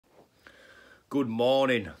Good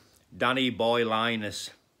morning, Danny Boy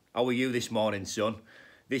Lynas. How are you this morning, son?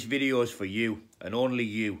 This video is for you and only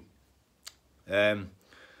you. I'm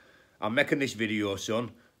making this video,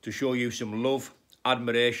 son, to show you some love,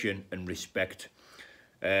 admiration and respect.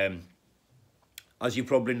 As you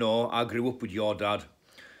probably know, I grew up with your dad,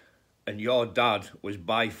 and your dad was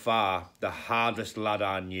by far the hardest lad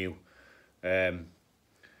I knew. I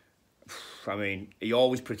mean, he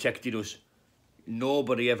always protected us.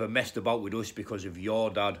 Nobody ever messed about with us because of your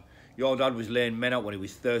dad. Your dad was laying men out when he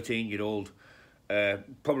was 13-year-old.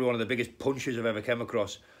 Probably one of the biggest punchers I've ever come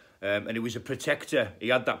across. And he was a protector. He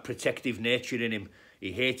had that protective nature in him.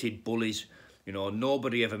 He hated bullies. You know,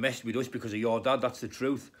 nobody ever messed with us because of your dad. That's the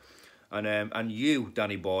truth. And you,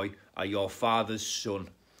 Danny boy, are your father's son.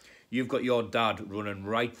 You've got your dad running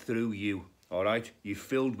right through you, all right? You're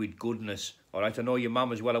filled with goodness, all right? I know your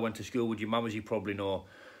mum as well. I went to school with your mum, as you probably know.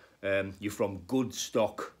 You're from good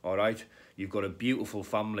stock, all right? You've got a beautiful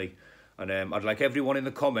family. And I'd like everyone in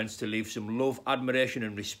the comments to leave some love, admiration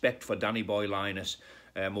and respect for Danny Boy Lynas.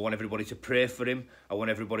 I want everybody to pray for him. I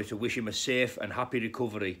want everybody to wish him a safe and happy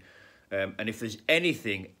recovery. And if there's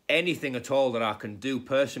anything at all that I can do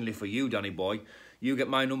personally for you, Danny boy, you get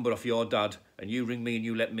my number off your dad and you ring me and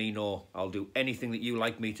you let me know. I'll do anything that you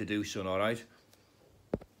like me to do, son, all right?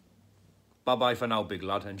 Bye-bye for now, big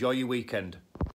lad. Enjoy your weekend.